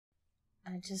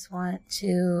I just want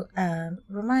to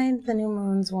remind the new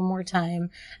moons one more time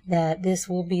that this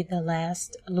will be the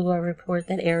last Lua report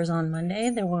that airs on Monday.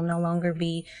 There will no longer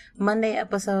be Monday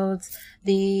episodes.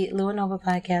 The Lua Nova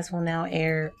podcast will now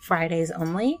air Fridays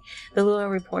only. The Lua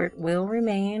report will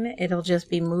remain. It'll just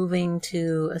be moving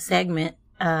to a segment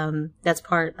that's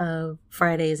part of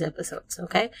Friday's episodes,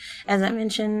 okay? As I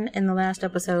mentioned in the last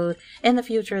episode, in the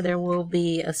future there will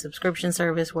be a subscription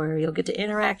service where you'll get to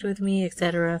interact with me,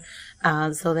 etc.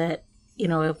 So that,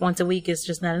 if once a week is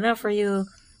just not enough for you,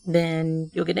 then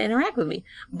you'll get to interact with me.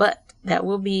 But that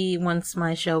will be once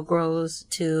my show grows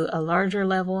to a larger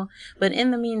level. But in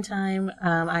the meantime,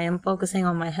 I am focusing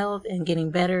on my health and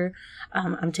getting better.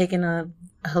 I'm taking a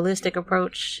holistic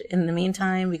approach in the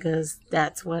meantime because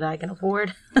that's what I can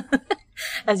afford.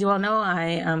 As you all know, I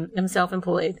am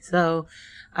self-employed, so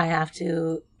I have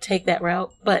to take that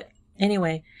route. But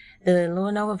anyway, the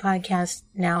Lua Nova podcast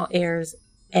now airs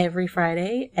every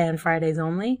Friday and Fridays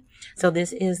only. So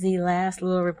this is the last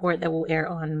Lua report that will air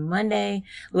on Monday.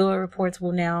 Lua reports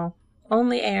will now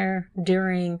only air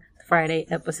during Friday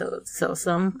episodes. So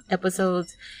some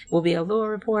episodes will be a Lua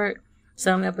report.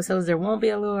 Some episodes there won't be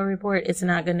a Lua report. It's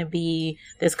not going to be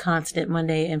this constant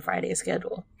Monday and Friday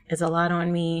schedule. It's a lot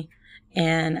on me,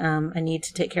 and I need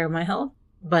to take care of my health.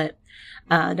 But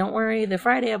don't worry, the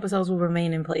Friday episodes will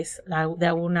remain in place.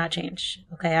 That will not change.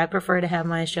 Okay, I prefer to have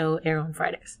my show air on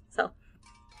Fridays. So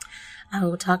I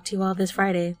will talk to you all this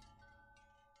Friday.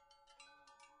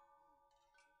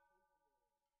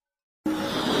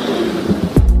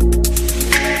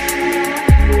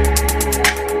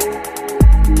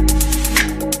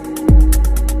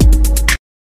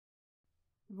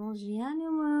 Bonjour,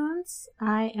 new moons.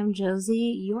 I am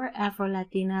Josie, your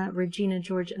Afro-Latina Regina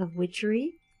George of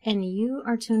Witchery, and you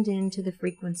are tuned in to the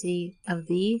frequency of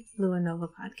the Lua Nova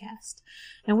podcast.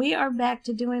 And we are back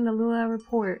to doing the Lua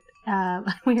report.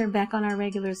 We are back on our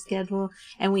regular schedule,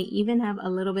 and we even have a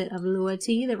little bit of Lua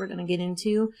tea that we're going to get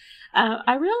into.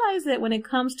 I realize that when it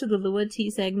comes to the Lua tea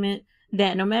segment,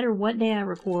 that no matter what day I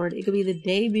record, it could be the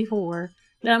day before,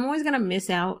 that I'm always going to miss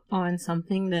out on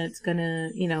something that's going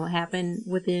to, happen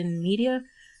within media.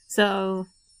 So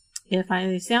if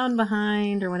I sound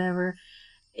behind or whatever,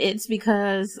 it's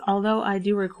because although I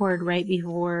do record right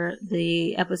before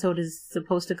the episode is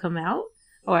supposed to come out,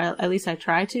 or at least I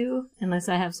try to, unless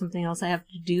I have something else I have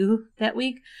to do that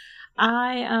week,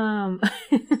 I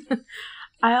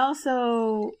I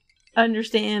also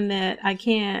understand that I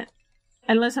can't,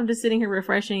 unless I'm just sitting here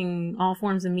refreshing all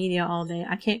forms of media all day,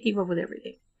 I can't keep up with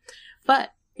everything.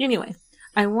 But anyway,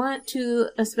 I want to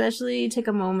especially take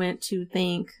a moment to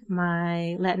thank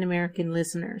my Latin American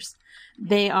listeners.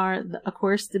 They are, of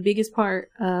course, the biggest part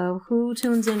of who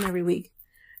tunes in every week.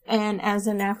 And as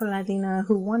an Afro-Latina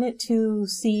who wanted to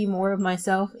see more of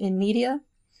myself in media,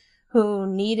 who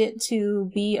needed to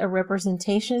be a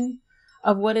representation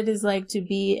of what it is like to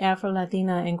be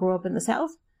Afro-Latina and grow up in the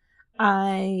South,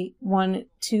 I wanted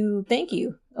to thank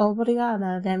you.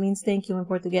 Obrigada. That means thank you in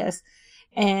Portuguese.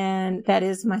 And that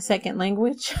is my second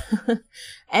language.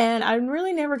 And I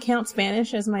really never count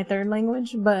Spanish as my third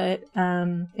language, but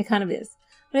it kind of is.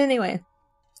 But anyway,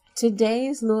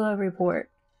 today's Lua report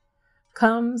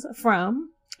comes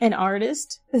from an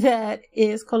artist that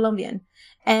is Colombian.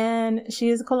 And she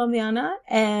is Colombiana,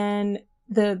 and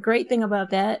the great thing about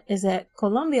that is that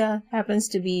Colombia happens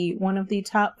to be one of the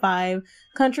top 5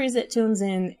 countries that tunes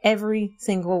in every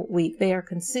single week. They are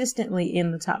consistently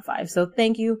in the top 5. So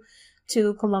thank you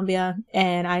to Colombia.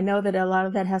 And I know that a lot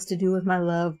of that has to do with my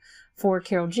love for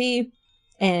Carol G.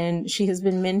 And she has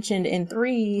been mentioned in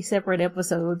 3 separate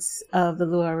episodes of the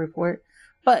Lua Report.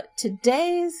 But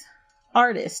today's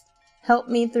artist helped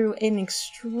me through an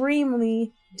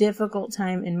extremely difficult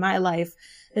time in my life.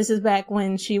 This is back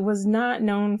when she was not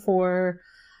known for,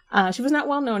 she was not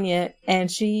well known yet. And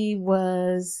she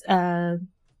was,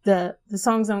 the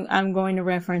songs I'm going to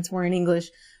reference were in English,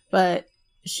 but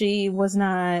she was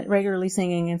not regularly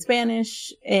singing in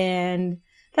Spanish, and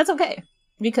that's okay.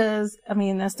 Because,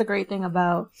 that's the great thing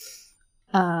about,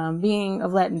 being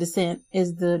of Latin descent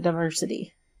is the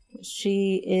diversity.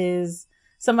 She is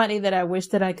somebody that I wish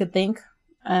that I could thank,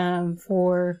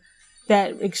 for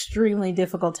that extremely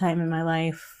difficult time in my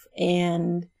life,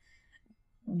 and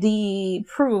the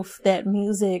proof that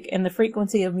music and the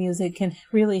frequency of music can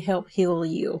really help heal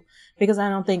you, because I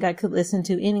don't think I could listen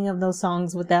to any of those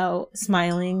songs without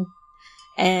smiling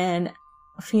and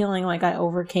feeling like I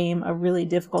overcame a really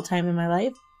difficult time in my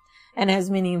life. And as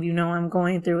many of you know, I'm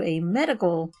going through a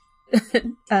medical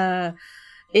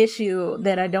issue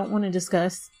that I don't want to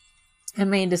discuss. I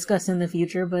may discuss in the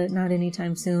future, but not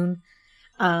anytime soon.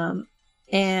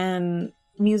 And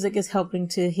music is helping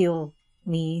to heal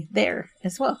me there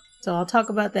as well. So I'll talk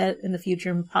about that in the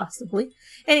future, possibly.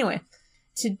 Anyway,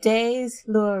 today's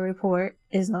Lua report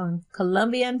is on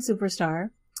Colombian superstar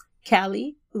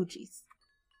Kali Uchis.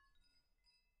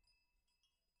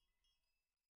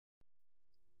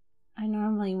 I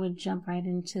normally would jump right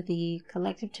into the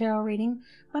collective tarot reading,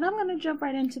 but I'm going to jump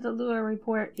right into the Lua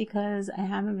report because I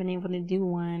haven't been able to do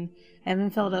one.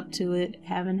 Haven't felt up to it.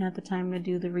 Haven't had the time to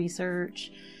do the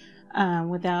research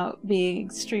without being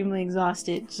extremely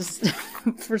exhausted just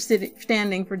for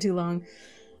standing for too long.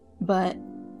 But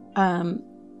I'm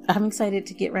excited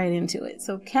to get right into it.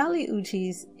 So Kali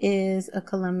Uchis is a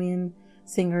Colombian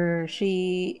singer.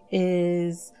 She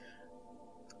is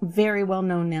very well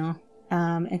known now.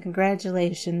 And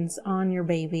congratulations on your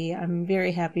baby. I'm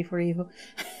very happy for you.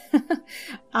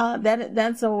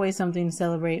 That's always something to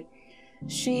celebrate.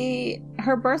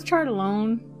 Her birth chart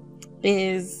alone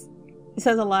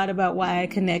says a lot about why I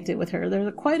connected with her.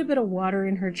 There's quite a bit of water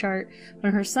in her chart,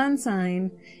 but her sun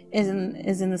sign is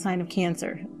in the sign of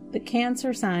Cancer. The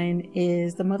Cancer sign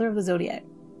is the mother of the zodiac.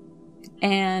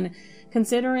 And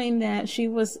considering that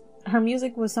her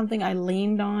music was something I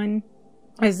leaned on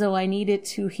as though I needed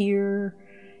to hear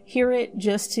it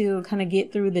just to kind of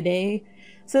get through the day,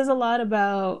 says a lot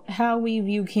about how we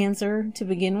view Cancer to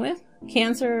begin with.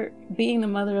 Cancer, being the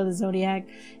mother of the zodiac,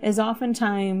 is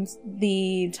oftentimes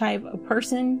the type of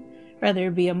person, whether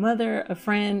it be a mother, a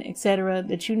friend, etc.,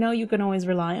 that you can always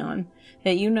rely on,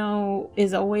 that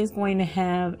is always going to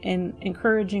have an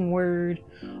encouraging word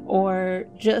or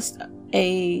just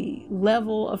a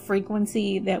level of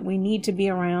frequency that we need to be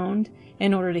around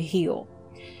in order to heal.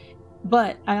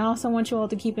 But I also want you all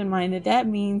to keep in mind that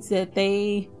means that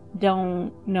they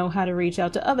don't know how to reach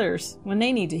out to others when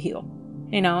they need to heal.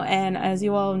 And as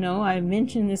you all know, I've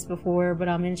mentioned this before, but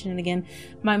I'll mention it again.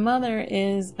 My mother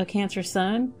is a Cancer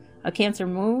sun, a Cancer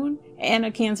moon, and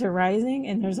a Cancer rising,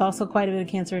 and there's also quite a bit of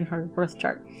Cancer in her birth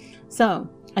chart. So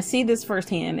I see this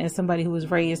firsthand as somebody who was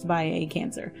raised by a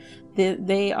Cancer.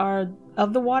 They are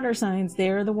of the water signs.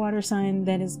 They're the water sign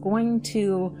that is going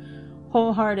to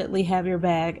wholeheartedly have your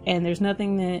back, and there's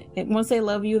nothing that, once they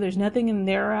love you, there's nothing in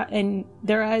their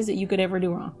eyes that you could ever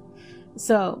do wrong.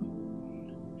 So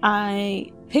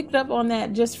I picked up on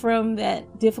that just from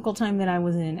that difficult time that I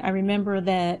was in. I remember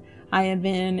that I had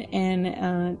been in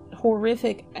a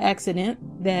horrific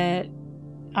accident that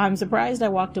I'm surprised I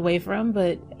walked away from,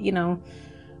 but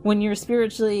when you're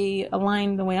spiritually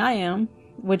aligned the way I am,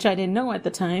 which I didn't know at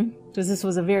the time, because this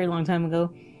was a very long time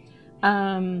ago,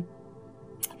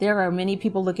 there are many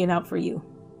people looking out for you,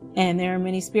 and there are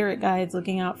many spirit guides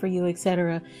looking out for you,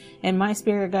 etc. And my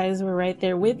spirit guides were right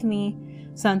there with me,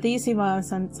 Santísima,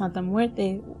 Santa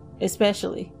Muerte,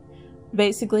 especially,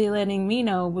 basically letting me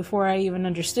know before I even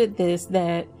understood this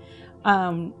that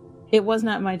it was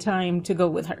not my time to go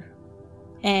with her.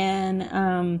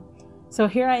 And so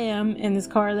here I am in this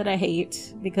car that I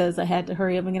hate because I had to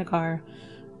hurry up and get a car,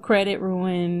 credit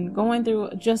ruin, going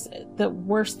through just the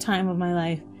worst time of my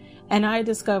life. And I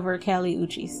discover Kali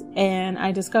Uchis, and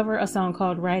I discover a song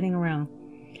called Riding Around.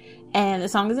 And the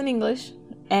song is in English,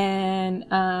 and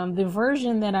the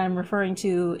version that I'm referring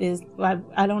to is,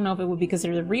 I don't know if it would be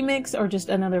considered a remix or just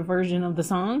another version of the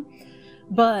song,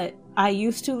 but I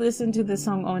used to listen to this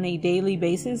song on a daily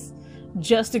basis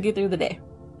just to get through the day.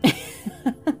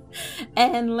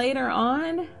 And later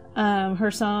on,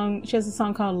 she has a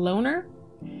song called Loner.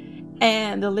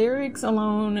 And the lyrics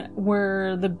alone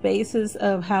were the basis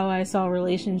of how I saw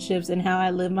relationships and how I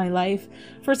lived my life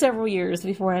for several years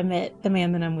before I met the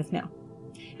man that I'm with now.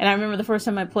 And I remember the first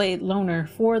time I played Loner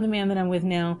for the man that I'm with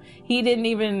now, he didn't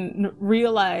even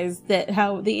realize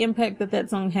how the impact that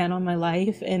song had on my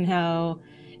life and how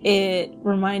it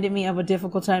reminded me of a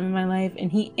difficult time in my life.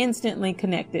 And he instantly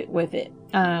connected with it.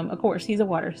 Of course, he's a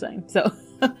water sign, so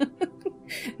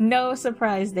no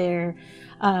surprise there.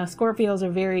 Scorpios are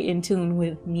very in tune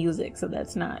with music, so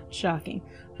that's not shocking.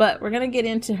 But we're going to get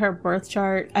into her birth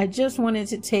chart. I just wanted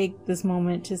to take this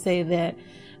moment to say that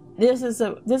this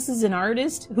is an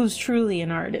artist who's truly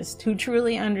an artist, who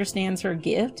truly understands her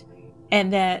gift,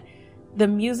 and that the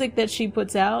music that she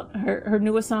puts out, her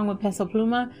newest song with Peso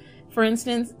Pluma, for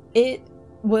instance, it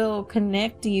will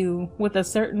connect you with a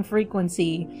certain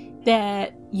frequency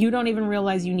that you don't even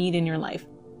realize you need in your life.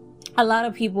 A lot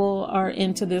of people are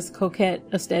into this coquette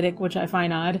aesthetic, which I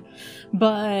find odd,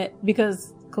 but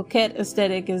because coquette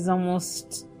aesthetic is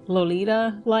almost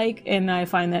Lolita-like, and I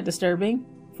find that disturbing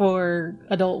for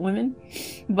adult women,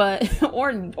 but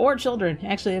or children.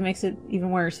 Actually, it makes it even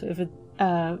worse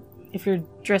if you're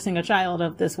dressing a child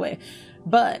up this way.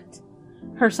 But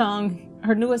her song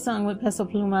her newest song with Peso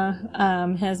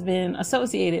Pluma has been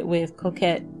associated with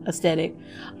coquette aesthetic.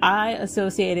 I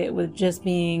associate it with just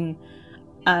being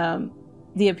the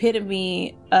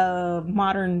epitome of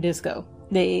modern disco.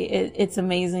 It's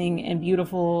amazing and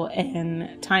beautiful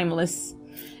and timeless.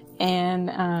 And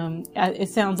it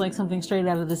sounds like something straight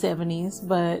out of the 70s,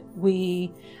 but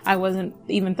I wasn't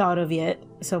even thought of yet,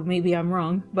 so maybe I'm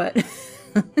wrong, but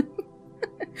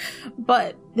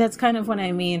but that's kind of what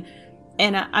I mean.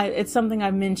 And it's something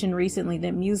I've mentioned recently,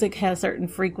 that music has certain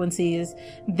frequencies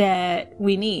that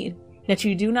we need, that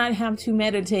you do not have to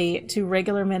meditate to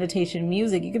regular meditation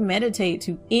music. You can meditate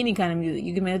to any kind of music.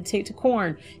 You can meditate to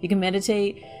Korn. You can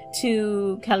meditate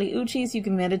to Uchis. You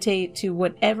can meditate to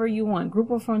whatever you want.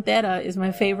 Grupo Frontera is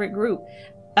my favorite group.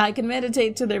 I can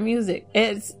meditate to their music.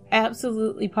 It's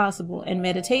absolutely possible. And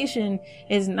meditation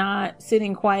is not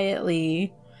sitting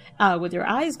quietly with your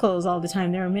eyes closed all the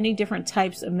time. There are many different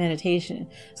types of meditation.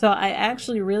 So I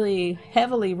actually really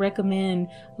heavily recommend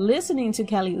listening to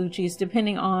Kali Uchis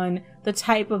depending on the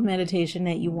type of meditation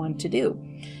that you want to do.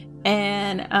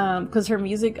 And because her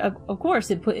music, of course,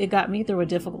 it got me through a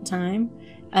difficult time.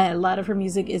 A lot of her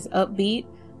music is upbeat.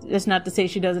 That's not to say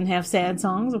she doesn't have sad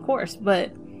songs, of course,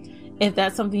 but if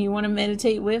that's something you want to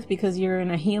meditate with because you're in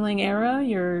a healing era,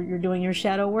 you're doing your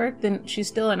shadow work, then she's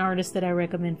still an artist that I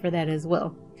recommend for that as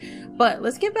well. But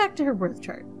let's get back to her birth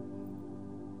chart.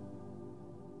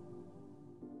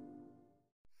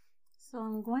 So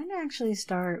I'm going to actually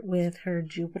start with her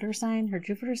Jupiter sign. Her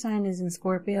Jupiter sign is in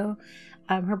Scorpio.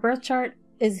 Her birth chart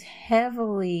is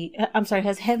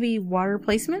has heavy water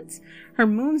placements. Her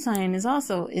moon sign is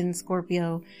also in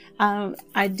Scorpio.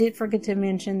 I did forget to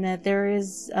mention that there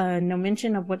is no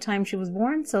mention of what time she was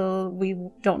born, so we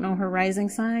don't know her rising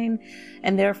sign,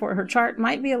 and therefore her chart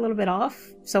might be a little bit off.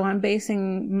 So I'm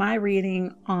basing my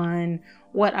reading on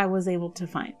what I was able to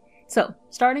find. So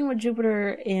starting with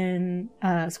Jupiter in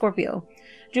Scorpio.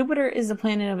 Jupiter is a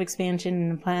planet of expansion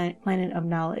and a planet of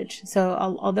knowledge. So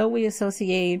although we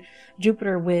associate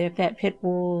Jupiter with that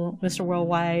Pitbull, Mr.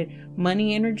 Worldwide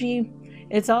money energy,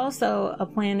 it's also a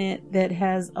planet that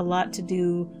has a lot to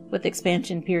do with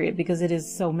expansion, period, because it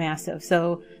is so massive.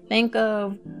 So think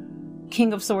of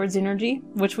King of Swords energy,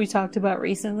 which we talked about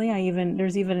recently.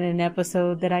 There's even an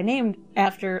episode that I named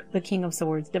after the King of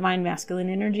Swords, divine masculine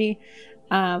energy.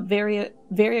 Very,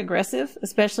 very aggressive,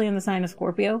 especially in the sign of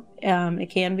Scorpio. It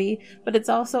can be, but it's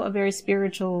also a very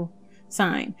spiritual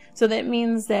sign. So that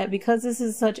means that because this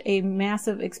is such a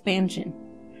massive expansion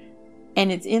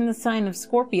and it's in the sign of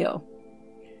Scorpio,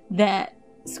 that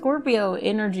Scorpio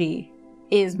energy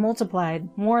is multiplied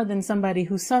more than somebody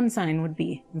whose sun sign would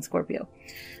be in Scorpio,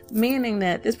 meaning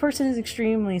that this person is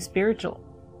extremely spiritual.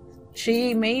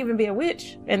 She may even be a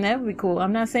witch, and that would be cool.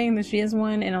 I'm not saying that she is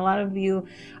one, and a lot of you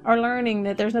are learning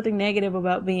that there's nothing negative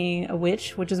about being a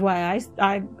witch, which is why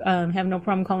I have no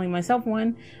problem calling myself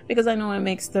one, because I know it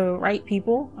makes the right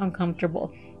people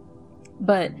uncomfortable.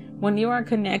 But when you are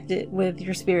connected with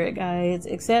your spirit guides,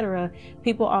 etc.,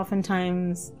 people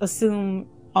oftentimes assume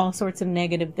all sorts of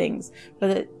negative things.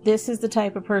 But this is the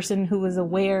type of person who is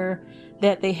aware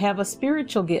that they have a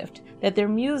spiritual gift, that her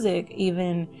music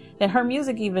even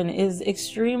is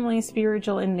extremely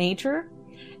spiritual in nature,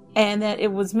 and that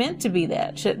it was meant to be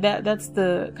that. That's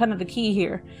the kind of the key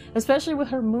here, especially with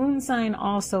her moon sign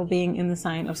also being in the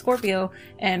sign of Scorpio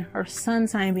and her sun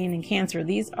sign being in Cancer.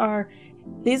 These are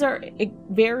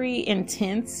very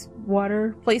intense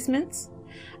water placements.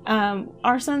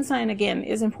 Our sun sign, again,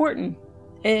 is important.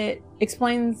 It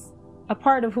explains a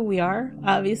part of who we are.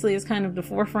 Obviously, it's kind of the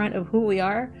forefront of who we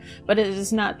are, but it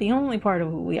is not the only part of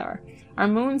who we are. Our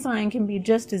moon sign can be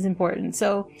just as important.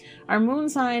 So our moon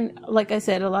sign, like I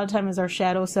said, a lot of times is our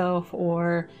shadow self,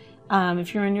 or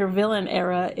if you're in your villain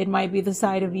era, it might be the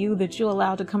side of you that you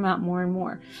allow to come out more and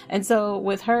more. And so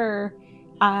with her,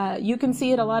 you can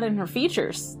see it a lot in her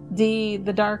features, the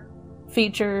dark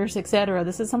features, etc.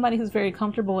 This is somebody who's very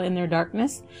comfortable in their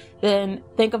darkness. Then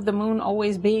think of the moon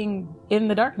always being in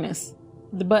the darkness,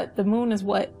 but the moon is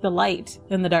what? The light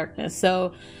in the darkness.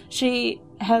 So she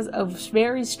has a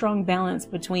very strong balance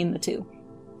between the two.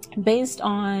 Based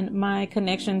on my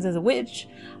connections as a witch,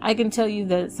 I can tell you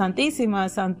that Santísima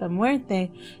Santa Muerte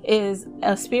is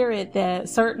a spirit that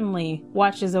certainly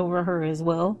watches over her as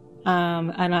well.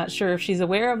 I'm not sure if she's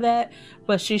aware of that,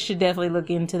 but she should definitely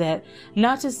look into that.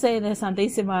 Not to say that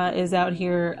Santísima is out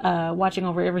here watching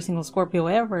over every single Scorpio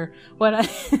ever, but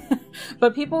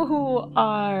people who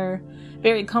are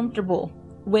very comfortable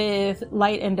with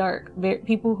light and dark,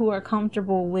 people who are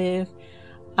comfortable with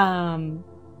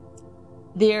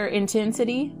their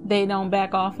intensity, they don't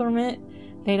back off from it.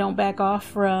 They don't back off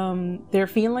from their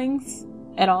feelings.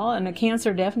 at all, and a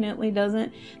Cancer definitely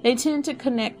doesn't, they tend to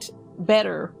connect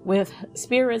better with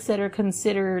spirits that are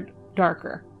considered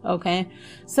darker. Okay,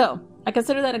 so I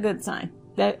consider that a good sign.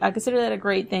 I consider that a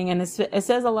great thing, and it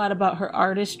says a lot about her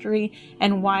artistry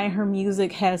and why her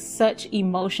music has such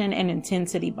emotion and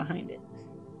intensity behind it.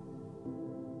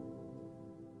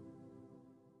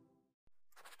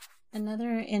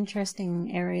 Another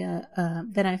interesting area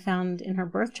that I found in her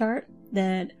birth chart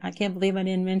that I can't believe I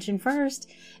didn't mention first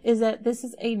is that this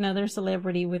is another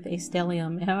celebrity with a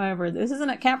stellium. However, this isn't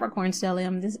a Capricorn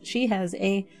stellium. She has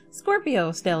a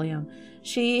Scorpio stellium.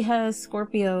 She has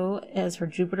Scorpio as her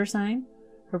Jupiter sign,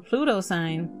 her Pluto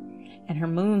sign, and her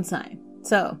moon sign.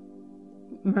 So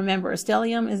remember, a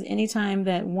stellium is any time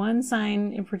that one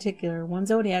sign in particular, one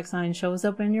zodiac sign, shows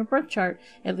up in your birth chart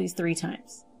at least 3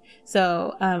 times.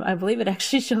 So I believe it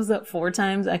actually shows up 4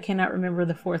 times. I cannot remember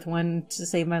the 4th one to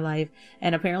save my life,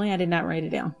 and apparently I did not write it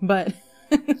down. But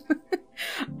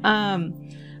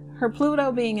her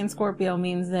Pluto being in Scorpio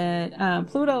means that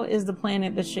Pluto is the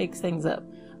planet that shakes things up.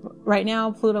 Right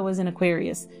now, Pluto is in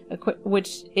Aquarius,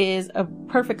 which is a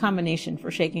perfect combination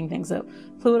for shaking things up.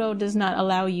 Pluto does not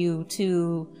allow you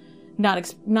to not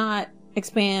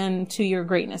expand to your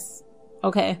greatness.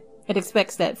 Okay? It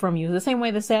expects that from you. The same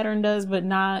way the Saturn does, but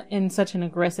not in such an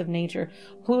aggressive nature.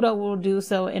 Pluto will do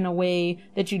so in a way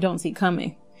that you don't see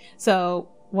coming. So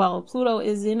while Pluto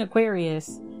is in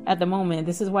Aquarius at the moment,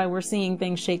 this is why we're seeing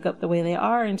things shake up the way they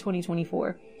are in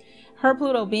 2024. Her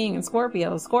Pluto being in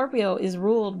Scorpio, Scorpio is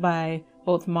ruled by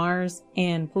both Mars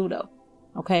and Pluto.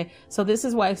 Okay, so this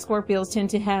is why Scorpios tend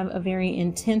to have a very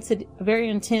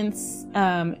intense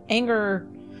anger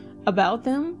about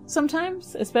them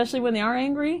sometimes, especially when they are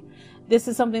angry. This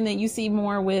is something that you see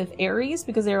more with Aries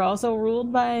because they're also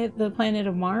ruled by the planet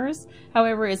of Mars.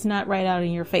 However, it's not right out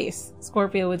in your face.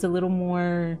 Scorpio is a little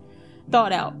more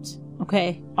thought out.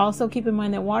 Okay. Also keep in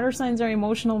mind that water signs are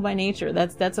emotional by nature.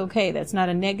 That's okay. That's not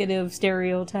a negative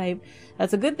stereotype.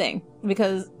 That's a good thing,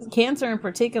 because Cancer in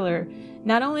particular,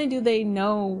 not only do they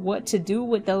know what to do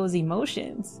with those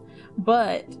emotions,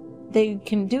 but they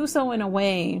can do so in a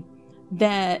way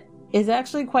that is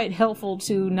actually quite helpful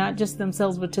to not just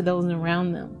themselves, but to those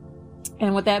around them.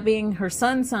 And with that being her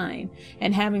sun sign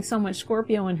and having so much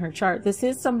Scorpio in her chart, this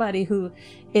is somebody who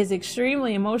is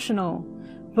extremely emotional,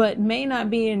 but may not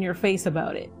be in your face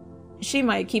about it. She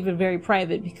might keep it very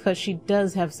private because she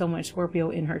does have so much Scorpio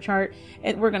in her chart.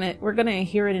 And we're gonna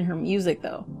hear it in her music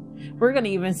though. We're gonna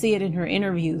even see it in her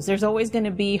interviews. There's always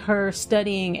gonna be her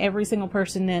studying every single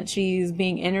person that she's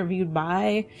being interviewed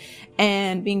by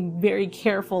and being very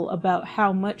careful about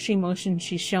how much emotion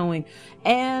she's showing.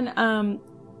 And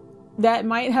that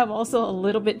might have also a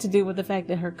little bit to do with the fact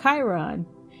that her Chiron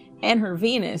and her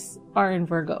Venus are in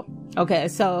Virgo. Okay,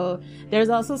 so there's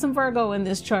also some Virgo in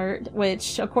this chart,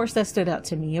 which of course that stood out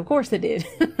to me. Of course it did.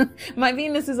 My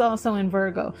Venus is also in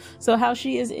Virgo. So how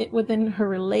she is within her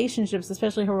relationships,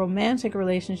 especially her romantic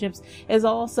relationships, is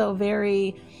also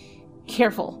very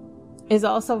careful, is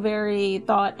also very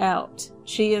thought out.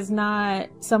 She is not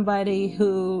somebody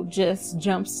who just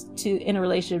jumps in a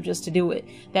relationship just to do it.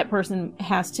 That person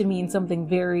has to mean something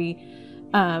very,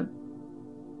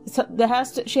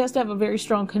 she has to have a very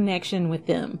strong connection with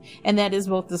them. And that is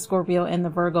both the Scorpio and the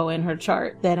Virgo in her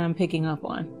chart that I'm picking up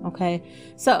on. Okay.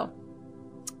 So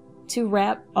to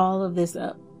wrap all of this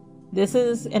up, this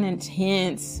is an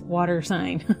intense water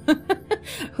sign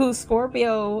whose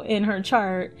Scorpio in her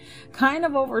chart kind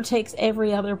of overtakes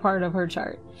every other part of her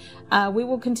chart. We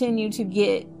will continue to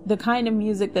get the kind of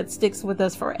music that sticks with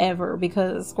us forever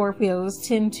because Scorpios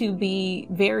tend to be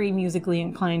very musically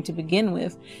inclined to begin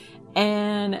with.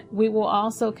 And we will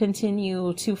also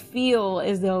continue to feel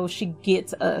as though she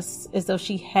gets us, as though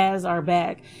she has our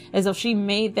back, as though she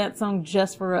made that song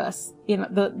just for us. You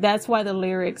know, that's why the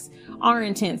lyrics are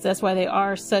intense. That's why they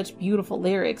are such beautiful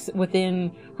lyrics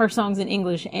within her songs in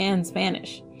English and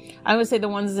Spanish. I would say the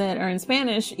ones that are in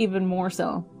Spanish even more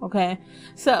so. Okay.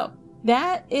 So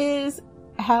that is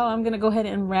how I'm going to go ahead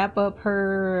and wrap up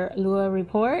her Lua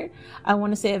report. I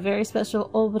want to say a very special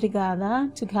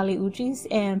obrigada to Kali Uchis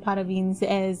and parabéns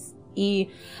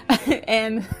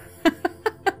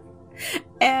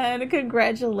and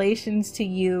congratulations to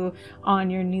you on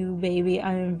your new baby.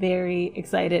 I am very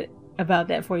excited about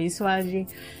that for you,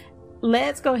 Swaji.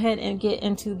 Let's go ahead and get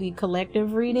into the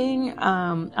collective reading.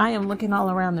 I am looking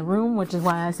all around the room, which is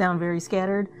why I sound very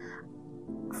scattered,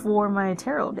 for my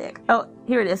tarot deck. Oh,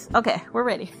 here it is. Okay, we're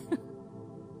ready.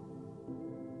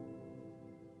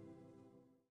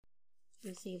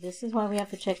 You see, this is why we have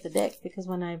to check the deck, because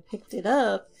when I picked it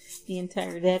up, the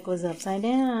entire deck was upside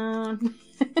down.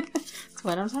 That's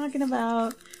what I'm talking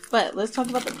about. But let's talk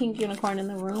about the pink unicorn in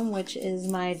the room, which is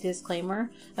my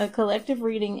disclaimer. A collective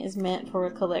reading is meant for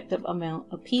a collective amount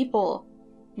of people,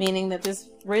 meaning that this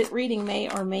reading may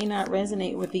or may not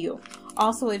resonate with you.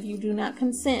 Also, if you do not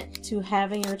consent to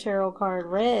having your tarot card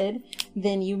read,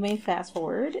 then you may fast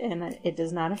forward, and it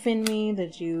does not offend me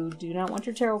that you do not want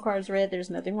your tarot cards read. There's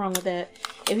nothing wrong with that.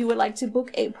 If you would like to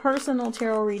book a personal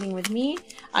tarot reading with me,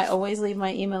 I always leave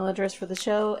my email address for the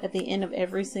show at the end of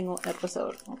every single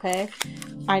episode, okay?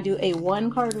 I do a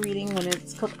one-card reading when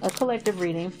it's a collective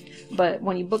reading, but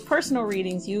when you book personal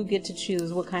readings, you get to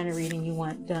choose what kind of reading you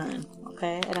want done.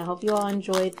 Okay, and I hope you all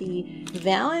enjoyed the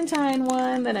Valentine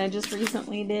one that I just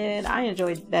recently did. I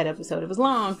enjoyed that episode. It was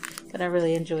long, but I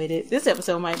really enjoyed it. This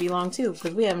episode might be long too,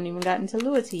 because we haven't even gotten to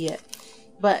Lua yet.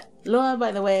 But Lua,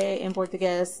 by the way, in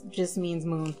Portuguese just means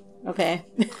moon. Okay,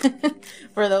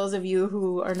 for those of you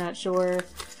who are not sure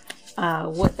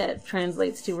what that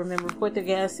translates to, remember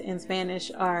Portuguese and Spanish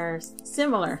are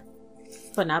similar,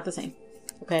 but not the same.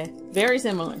 Okay, very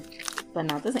similar, but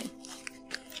not the same.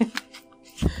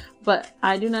 But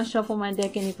I do not shuffle my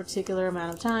deck any particular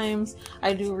amount of times.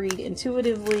 I do read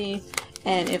intuitively.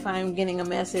 And if I'm getting a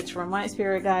message from my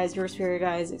spirit guides, your spirit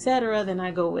guides, etc., then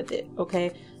I go with it.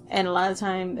 Okay. And a lot of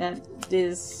time that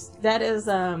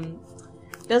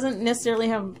doesn't necessarily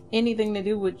have anything to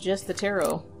do with just the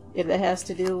tarot. If it has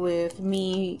to do with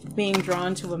me being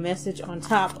drawn to a message on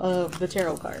top of the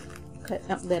tarot card,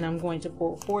 then I'm going to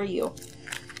pull for you.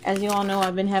 As you all know,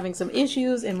 I've been having some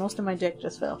issues, and most of my deck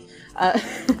just fell,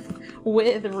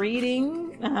 with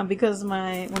reading, because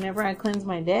whenever I cleanse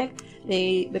my deck,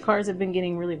 the cards have been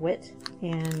getting really wet,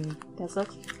 and that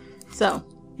sucks. So,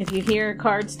 if you hear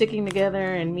cards sticking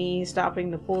together and me stopping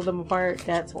to pull them apart,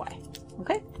 that's why.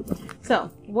 Okay?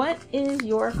 So, what is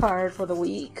your card for the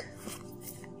week?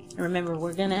 Remember,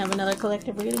 we're going to have another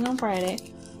collective reading on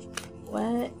Friday.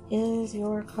 What is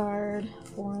your card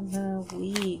for the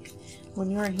week? When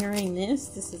you are hearing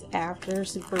this is after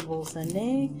Super Bowl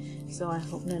Sunday, so I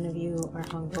hope none of you are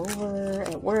hungover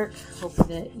at work. Hope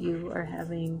that you are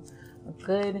having a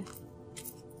good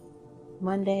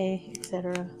Monday,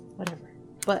 etc., whatever.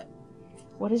 But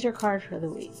what is your card for the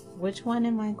week? Which one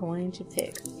am I going to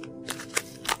pick?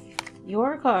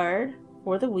 Your card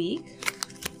for the week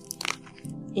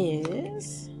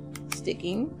is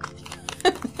sticking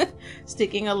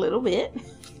a little bit.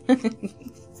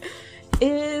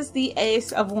 Is the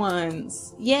Ace of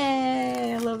Wands.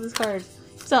 Yay! I love this card.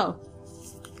 So,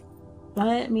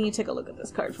 let me take a look at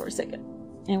this card for a second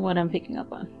and what I'm picking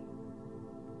up on.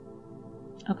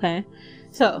 Okay,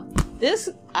 so this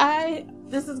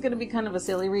is going to be kind of a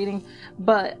silly reading,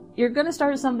 but you're going to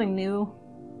start something new,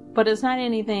 but it's not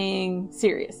anything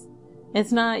serious.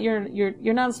 It's not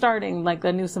you're not starting like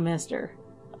a new semester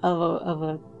of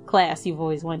a class you've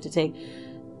always wanted to take.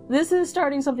 This is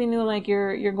starting something new, like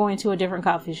you're going to a different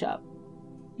coffee shop.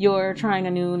 You're trying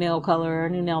a new nail color or a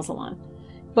new nail salon.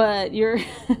 But you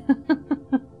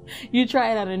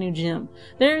try it at a new gym.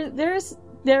 There is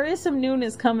some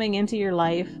newness coming into your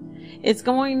life. It's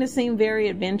going to seem very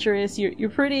adventurous. You're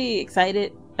pretty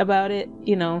excited about it,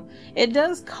 you know. It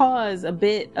does cause a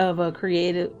bit of a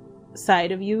creative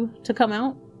side of you to come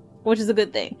out, which is a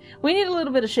good thing. We need a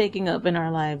little bit of shaking up in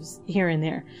our lives here and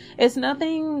there. It's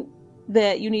nothing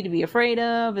that you need to be afraid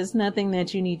of. It's nothing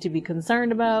that you need to be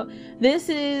concerned about. This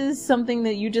is something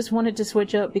that you just wanted to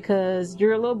switch up because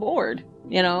you're a little bored,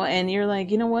 you know, and you're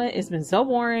like, you know what? It's been so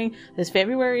boring. This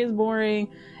February is boring.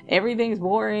 Everything's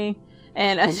boring.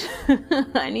 And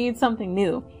I need something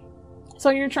new. So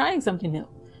you're trying something new.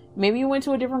 Maybe you went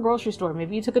to a different grocery store.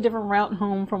 Maybe you took a different route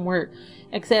home from work,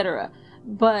 etc.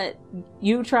 But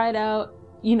you tried out,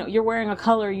 you know, you're wearing a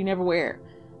color you never wear.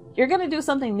 You're going to do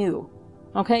something new.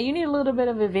 Okay, you need a little bit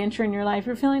of adventure in your life.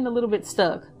 You're feeling a little bit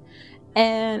stuck.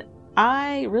 And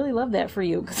I really love that for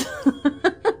you.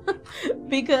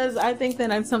 Because I think that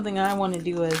that's something I want to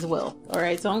do as well.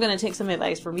 Alright, so I'm going to take some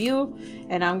advice from you.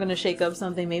 And I'm going to shake up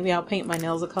something. Maybe I'll paint my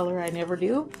nails a color I never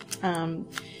do.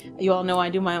 You all know I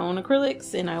do my own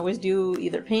acrylics. And I always do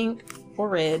either pink or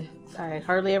red. I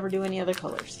hardly ever do any other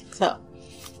colors. So,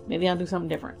 maybe I'll do something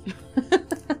different.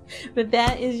 But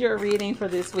that is your reading for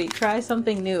this week. Try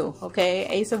something new, okay?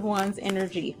 Ace of Wands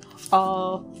energy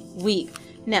all week.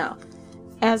 Now,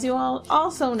 as you all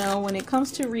also know, when it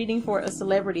comes to reading for a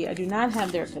celebrity, I do not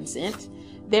have their consent.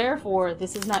 Therefore,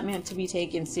 this is not meant to be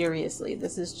taken seriously.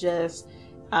 This is just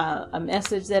a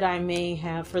message that I may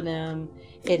have for them.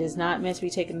 It is not meant to be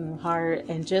taken to heart.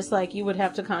 And just like you would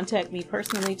have to contact me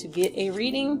personally to get a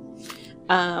reading,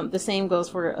 the same goes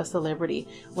for a celebrity.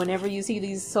 Whenever you see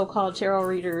these so-called tarot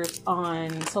readers on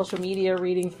social media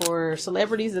reading for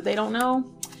celebrities that they don't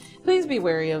know, please be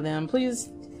wary of them. Please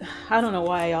I don't know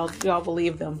why y'all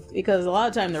believe them, because a lot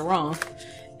of time they're wrong.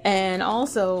 And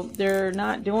also, they're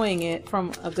not doing it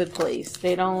from a good place.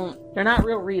 They're not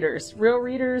real readers. Real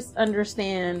readers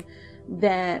understand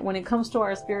that when it comes to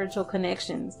our spiritual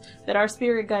connections, that our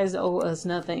spirit guides owe us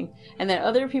nothing, and that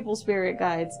other people's spirit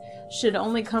guides should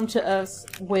only come to us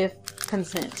with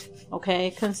consent.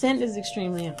 Okay? Consent is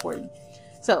extremely important.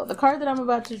 So, the card that I'm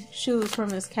about to choose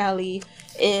from Miss Callie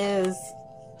is,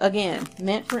 again,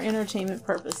 meant for entertainment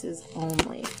purposes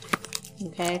only.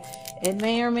 Okay? It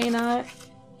may or may not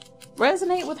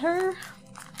resonate with her,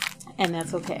 and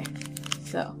that's okay.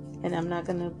 So, and I'm not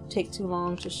gonna take too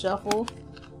long to shuffle.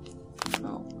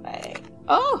 Okay.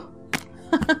 Oh!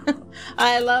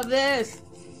 I love this!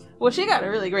 Well, she got a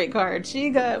really great card. She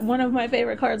got one of my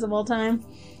favorite cards of all time.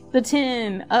 The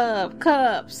 10 of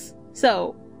Cups.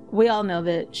 So, we all know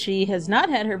that she has not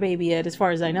had her baby yet, as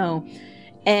far as I know.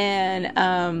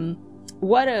 And,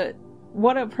 what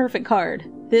a perfect card.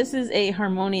 This is a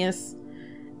harmonious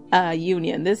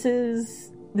union. This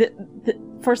is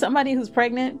for somebody who's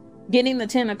pregnant, getting the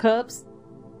 10 of Cups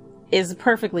is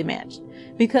perfectly matched,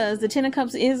 because the 10 of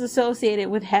Cups is associated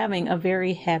with having a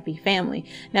very happy family.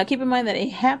 Now, keep in mind that a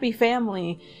happy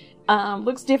family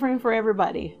looks different for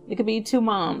everybody. It could be 2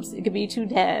 moms, it could be 2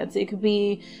 dads, it could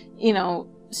be,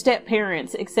 step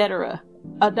parents, etc.,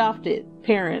 adopted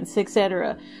parents,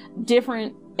 etc.,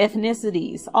 different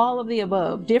ethnicities, all of the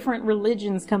above, different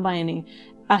religions combining.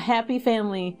 A happy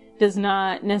family does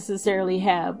not necessarily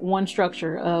have one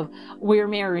structure of we're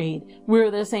married, we're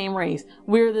the same race,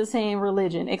 we're the same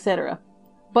religion, etc.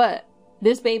 But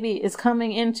this baby is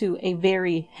coming into a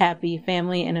very happy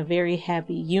family and a very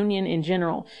happy union in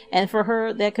general. And for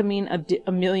her, that could mean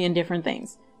a million different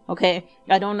things. Okay?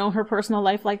 I don't know her personal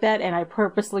life like that, and I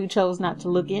purposely chose not to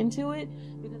look into it.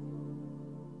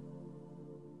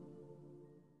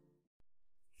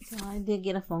 So I did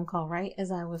get a phone call right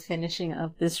as I was finishing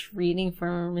up this reading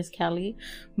for Miss Callie.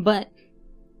 But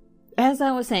as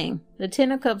I was saying, the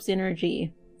 10 of Cups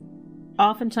energy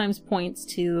oftentimes points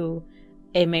to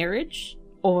a marriage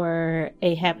or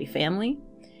a happy family.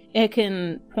 It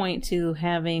can point to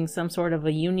having some sort of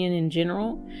a union in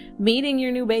general. Meeting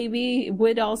your new baby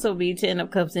would also be 10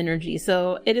 of Cups energy.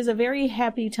 So it is a very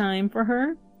happy time for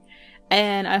her.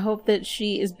 And I hope that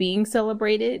she is being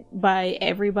celebrated by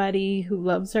everybody who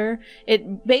loves her.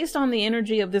 Based on the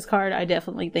energy of this card, I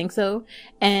definitely think so.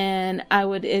 And I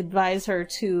would advise her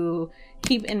to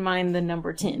keep in mind the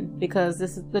number 10, because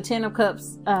this is the 10 of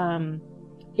Cups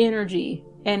energy,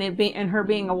 and her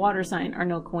being a water sign are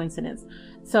no coincidence.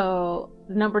 So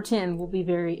number 10 will be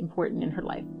very important in her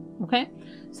life. Okay,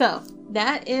 so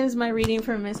that is my reading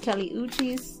for Miss Callie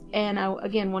Uchis, and I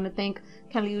again want to thank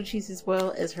Callie Uchis, as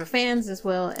well as her fans, as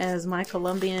well as my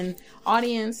Colombian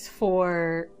audience,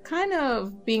 for kind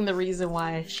of being the reason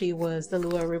why she was the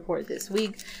Lua report this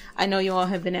week. I know you all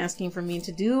have been asking for me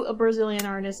to do a Brazilian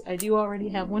artist. I do already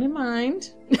have one in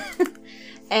mind.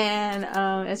 And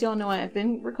as y'all know, I've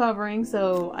been recovering,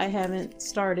 so I haven't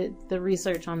started the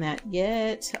research on that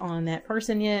yet, on that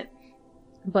person yet.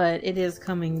 But it is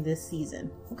coming this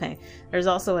season. Okay. There's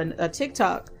also a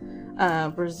TikTok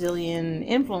Brazilian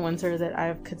influencer that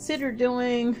I've considered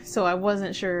doing, so I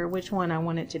wasn't sure which one I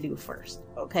wanted to do first.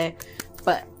 Okay.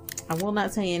 But I will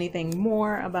not say anything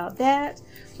more about that.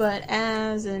 But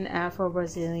as an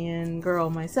Afro-Brazilian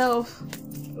girl myself,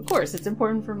 of course, it's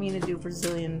important for me to do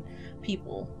Brazilian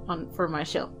people for my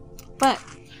show. But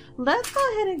let's go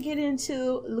ahead and get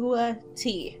into Lua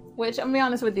tea. Which, I'm gonna be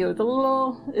honest with you,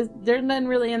 there's nothing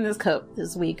really in this cup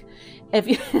this week. And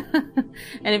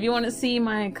if you want to see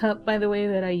my cup, by the way,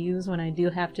 that I use when I do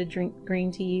have to drink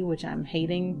green tea, which I'm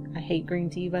hating. I hate green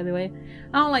tea, by the way.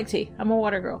 I don't like tea. I'm a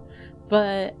water girl.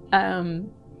 But,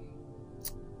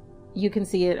 you can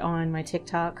see it on my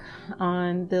TikTok.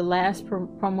 On the last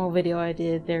promo video I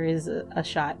did, there is a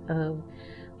shot of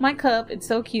my cup. It's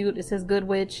so cute. It says Good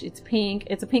Witch. It's pink.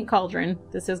 It's a pink cauldron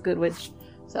that says Good Witch.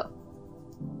 So,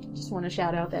 just want to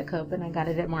shout out that cup, and I got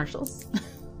it at Marshall's.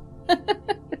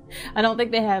 I don't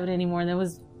think they have it anymore. That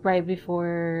was right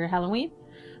before Halloween.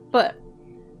 But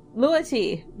Lua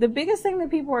tea, the biggest thing that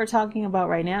people are talking about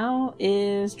right now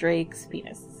is Drake's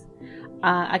penis.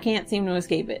 I can't seem to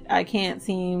escape it. I can't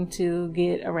seem to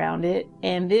get around it.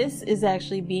 And this is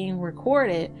actually being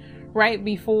recorded right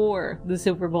before the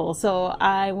Super Bowl. So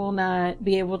I will not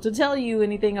be able to tell you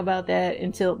anything about that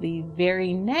until the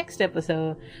very next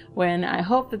episode, when I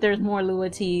hope that there's more Lua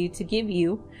tea to give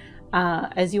you.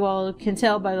 As you all can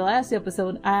tell by the last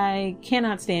episode, I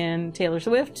cannot stand Taylor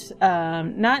Swift.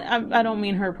 I don't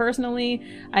mean her personally.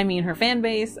 I mean her fan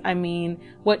base. I mean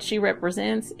what she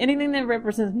represents. Anything that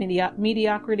represents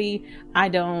mediocrity, I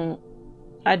don't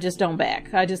I just don't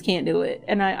back. I just can't do it.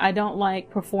 And I don't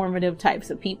like performative types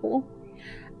of people.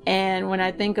 And when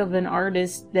I think of an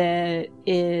artist that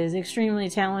is extremely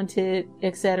talented,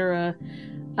 etc.,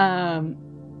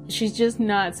 she's just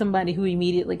not somebody who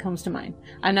immediately comes to mind.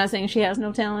 I'm not saying she has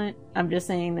no talent. I'm just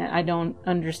saying that I don't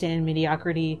understand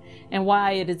mediocrity and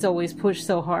why it's always pushed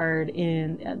so hard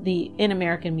in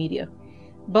American media.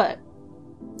 But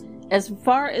as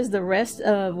far as the rest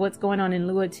of what's going on in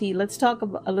Lua T, let's talk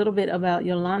a little bit about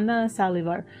Yolanda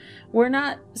Salivar. We're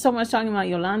not so much talking about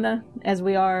Yolanda as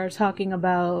we are talking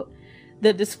about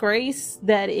the disgrace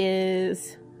that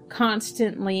is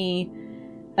constantly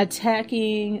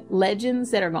attacking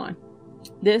legends that are gone.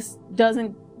 This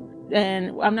doesn't,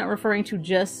 and I'm not referring to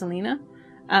just Selena.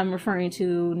 I'm referring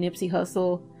to Nipsey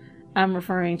Hussle. I'm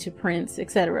referring to Prince,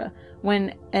 etc.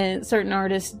 When certain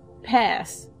artists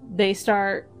pass,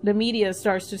 the media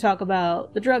starts to talk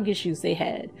about the drug issues they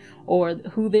had, or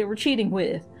who they were cheating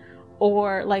with,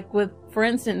 or like with, for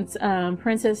instance,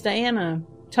 Princess Diana,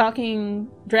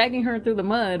 dragging her through the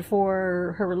mud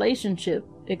for her relationship,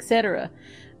 etc.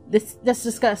 That's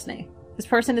disgusting. This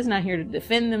person is not here to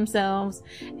defend themselves,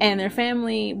 and their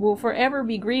family will forever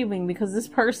be grieving because this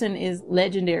person is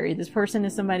legendary. This person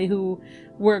is somebody who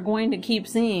we're going to keep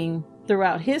seeing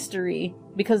throughout history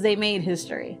because they made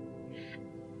history.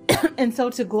 And so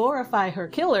to glorify her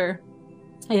killer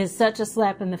is such a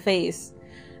slap in the face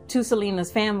to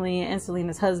Selena's family and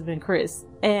Selena's husband, Chris.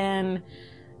 And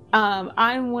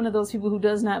I'm one of those people who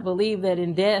does not believe that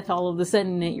in death, all of a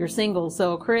sudden that you're single.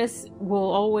 So Chris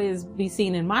will always be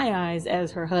seen in my eyes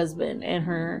as her husband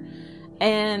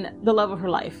and the love of her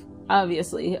life.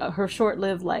 Obviously, her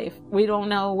short-lived life. We don't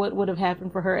know what would have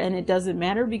happened for her, and it doesn't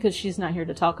matter because she's not here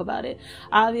to talk about it.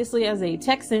 Obviously, as a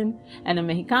Texan and a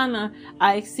Mexicana,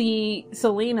 I see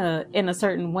Selena in a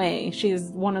certain way. She's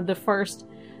one of the first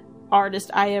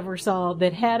artists I ever saw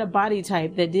that had a body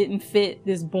type that didn't fit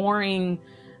this boring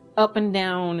up and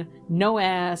down, no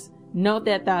ass, no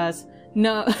tetas,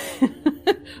 no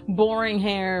boring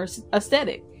hair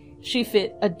aesthetic. She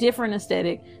fit a different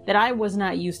aesthetic that I was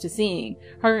not used to seeing.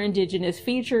 Her indigenous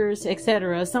features,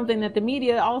 etc., something that the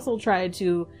media also tried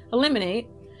to eliminate.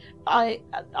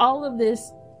 All of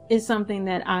this is something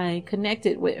that I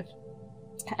connected with.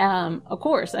 Of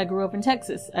course, I grew up in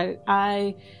Texas.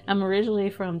 I am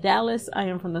originally from Dallas. I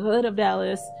am from the hood of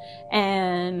Dallas.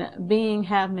 And being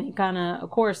half Mexicana, of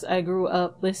course, I grew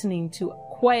up listening to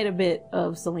quite a bit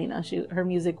of Selena. Her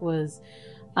music was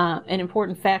an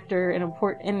important factor,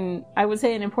 and I would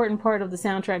say an important part of the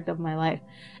soundtrack of my life.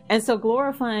 And so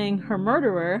glorifying her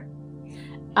murderer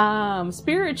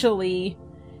spiritually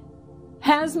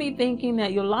has me thinking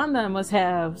that Yolanda must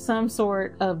have some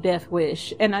sort of death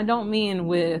wish. And I don't mean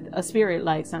with a spirit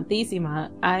like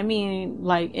Santissima. I mean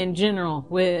like in general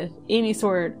with any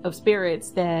sort of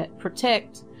spirits that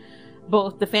protect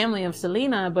both the family of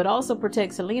Selena, but also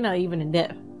protect Selena even in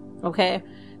death. Okay?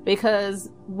 Because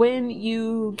when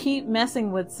you keep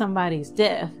messing with somebody's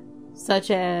death, such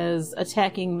as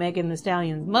attacking Megan Thee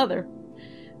Stallion's mother,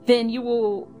 then you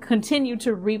will continue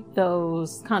to reap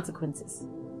those consequences.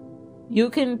 You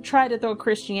can try to throw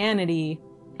Christianity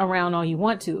around all you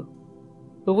want to,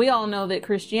 but we all know that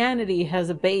Christianity has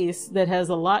a base that has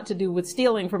a lot to do with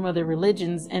stealing from other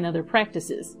religions and other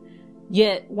practices,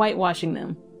 yet whitewashing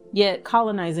them, yet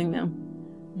colonizing them,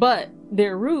 but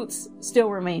their roots still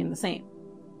remain the same.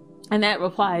 And that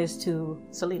applies to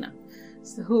Selena,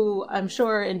 who I'm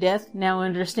sure in death now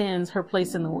understands her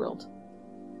place in the world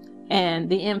and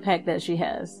the impact that she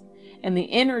has. And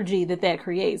the energy that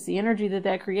creates. The energy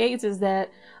that creates is that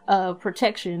of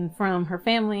protection from her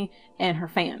family and her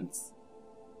fans.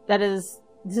 This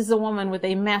is a woman with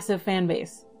a massive fan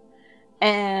base.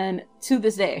 And to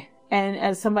this day, and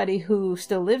as somebody who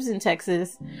still lives in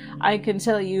Texas, I can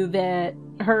tell you that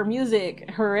her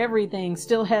music, her everything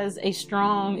still has a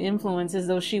strong influence, as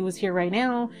though she was here right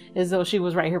now, as though she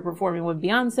was right here performing with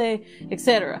Beyonce,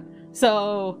 etc.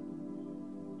 So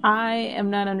I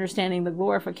am not understanding the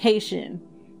glorification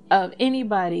of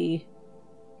anybody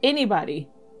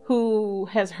who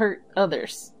has hurt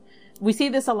others. We see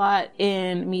this a lot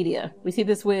in media. We see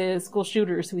this with school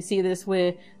shooters. We see this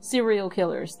with serial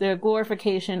killers. Their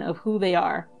glorification of who they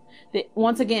are.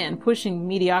 Once again, pushing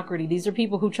mediocrity. These are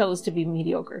people who chose to be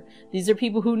mediocre. These are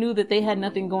people who knew that they had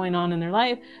nothing going on in their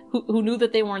life, who knew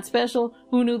that they weren't special,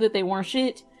 who knew that they weren't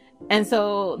shit. And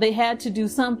so they had to do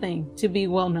something to be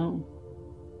well known.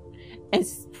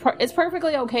 It's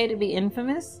perfectly okay to be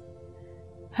infamous.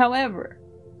 However,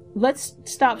 let's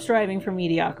stop striving for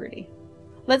mediocrity.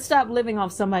 Let's stop living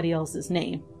off somebody else's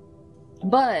name.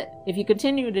 But if you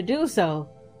continue to do so,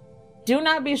 do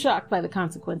not be shocked by the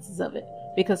consequences of it.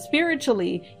 because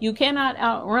spiritually, you cannot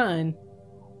outrun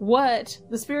what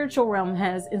the spiritual realm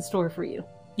has in store for you.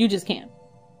 You just can't.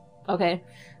 Okay.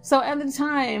 So at the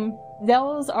time,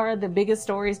 those are the biggest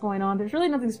stories going on. There's really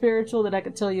nothing spiritual that I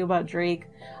could tell you about Drake.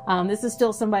 This is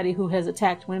still somebody who has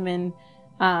attacked women.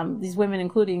 These women,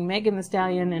 including Megan Thee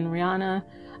Stallion and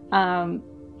Rihanna.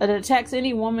 It attacks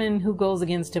any woman who goes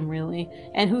against him, really,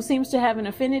 and who seems to have an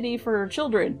affinity for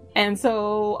children. And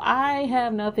so I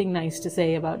have nothing nice to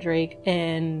say about Drake,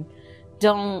 and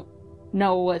don't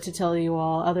know what to tell you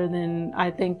all other than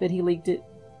I think that he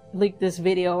leaked this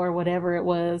video or whatever it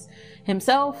was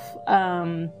himself,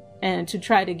 and to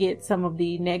try to get some of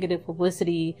the negative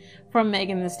publicity from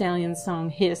Megan Thee Stallion's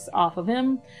song Hiss off of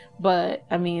him. But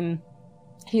I mean,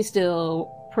 he's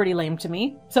still pretty lame to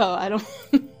me, so I don't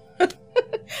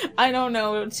I don't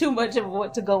know too much of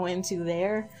what to go into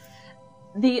there.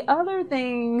 The other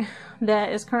thing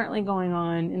that is currently going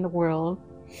on in the world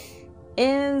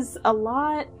is a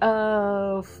lot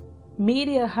of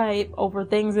media hype over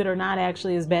things that are not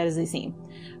actually as bad as they seem.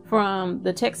 From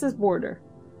the Texas border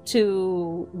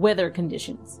to weather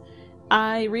conditions.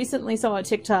 I recently saw a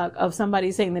TikTok of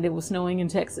somebody saying that it was snowing in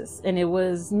Texas, and it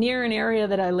was near an area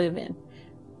that I live in.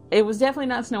 It was definitely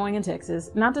not snowing in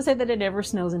Texas. Not to say that it ever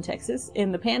snows in Texas.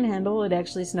 In the Panhandle, it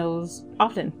actually snows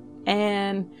often.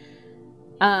 And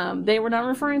they were not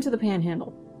referring to the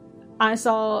Panhandle. I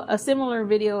saw a similar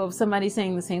video of somebody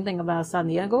saying the same thing about San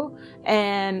Diego,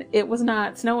 and it was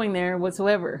not snowing there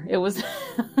whatsoever. It was...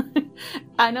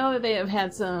 I know that they have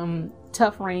had some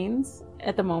tough rains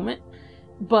at the moment,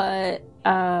 but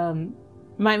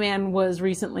my man was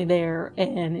recently there,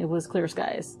 and it was clear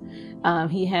skies.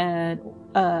 He had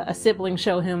a sibling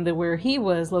show him that where he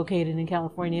was located in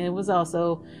California, it was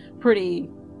also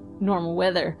pretty normal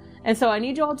weather. And so I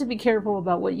need you all to be careful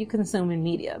about what you consume in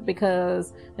media,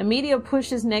 because the media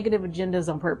pushes negative agendas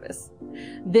on purpose.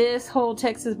 This whole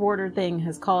Texas border thing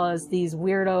has caused these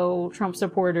weirdo Trump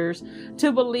supporters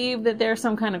to believe that there's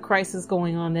some kind of crisis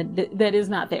going on that is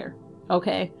not there.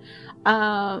 Okay.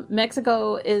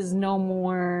 Mexico is no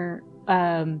more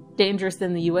dangerous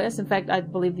than the U.S. In fact, I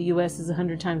believe the U.S. is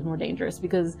 100 times more dangerous,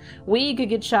 because we could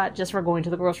get shot just for going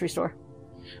to the grocery store,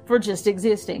 for just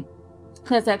existing.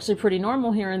 That's actually pretty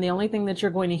normal here, and the only thing that you're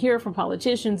going to hear from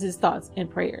politicians is thoughts and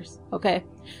prayers. Okay,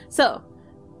 so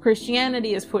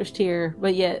Christianity is pushed here,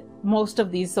 but yet most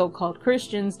of these so-called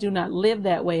Christians do not live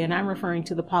that way, and I'm referring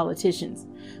to the politicians.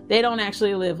 They don't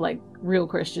actually live like real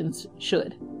Christians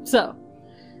should. So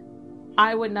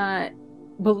I would not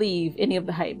believe any of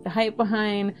the hype. The hype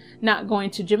behind not going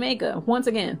to Jamaica. Once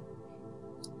again,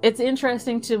 it's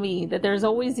interesting to me that there's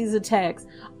always these attacks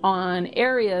on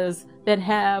areas that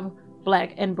have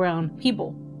Black and brown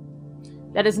people.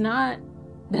 That is not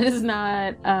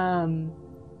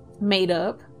made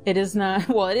up. It is not,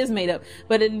 well, it is made up,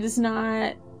 but it is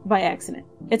not by accident.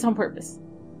 It's on purpose.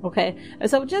 Okay. And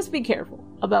so just be careful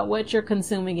about what you're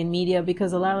consuming in media,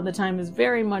 because a lot of the time is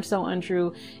very much so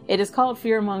untrue. It is called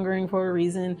fear mongering for a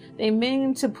reason. They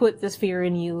mean to put this fear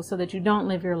in you so that you don't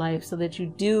live your life, so that you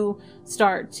do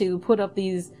start to put up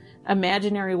these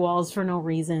imaginary walls for no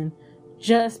reason.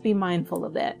 Just be mindful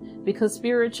of that, because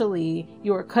spiritually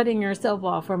you are cutting yourself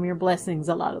off from your blessings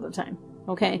a lot of the time.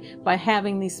 Okay. By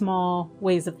having these small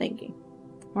ways of thinking.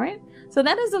 All right. So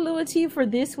that is the Lua tea for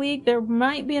this week. There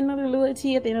might be another Lua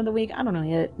tea at the end of the week. I don't know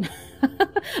yet.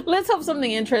 Let's hope something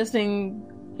interesting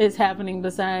is happening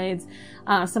besides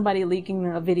somebody leaking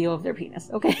a video of their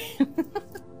penis. Okay.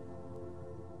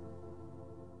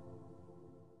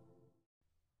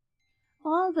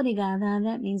 Obrigada.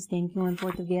 That means thank you in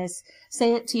Portuguese.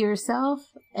 Say it to yourself.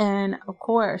 And of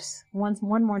course, one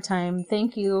more time,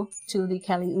 thank you to the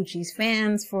Kelly Uchis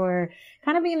fans for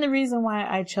kind of being the reason why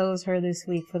I chose her this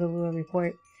week for the Lua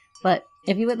Report. But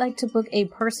if you would like to book a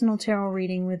personal tarot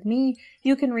reading with me,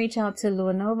 you can reach out to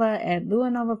Luanova at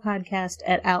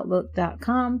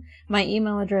luanovapodcast@outlook.com. My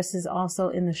email address is also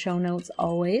in the show notes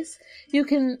always. You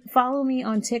can follow me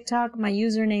on TikTok. My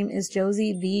username is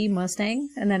Josie the Mustang,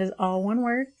 and that is all one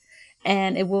word.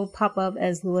 And it will pop up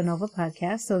as Luanova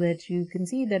Podcast so that you can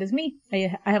see that is me.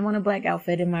 I have on a black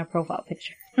outfit in my profile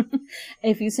picture.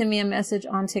 If you send me a message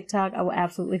on TikTok, I will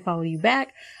absolutely follow you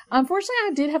back. Unfortunately,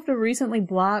 I did have to recently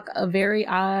block a very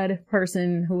odd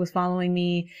person who was following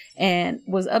me and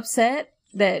was upset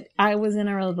that I was in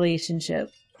a relationship.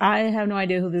 I have no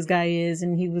idea who this guy is,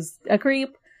 and he was a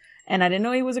creep, and I didn't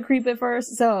know he was a creep at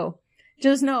first. So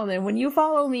just know that when you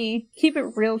follow me, keep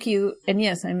it real cute. And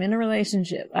yes, I'm in a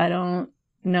relationship. I don't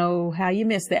know how you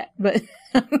missed that, but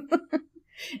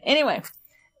anyway,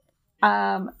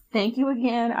 thank you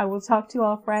again. I will talk to you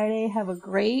all Friday. Have a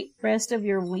great rest of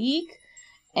your week.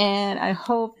 And I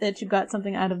hope that you got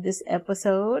something out of this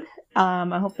episode.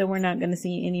 I hope that we're not going to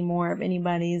see any more of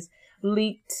anybody's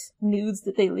leaked nudes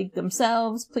that they leaked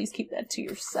themselves. Please keep that to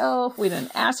yourself. We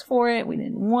didn't ask for it. We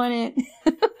didn't want it.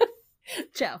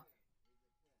 Ciao.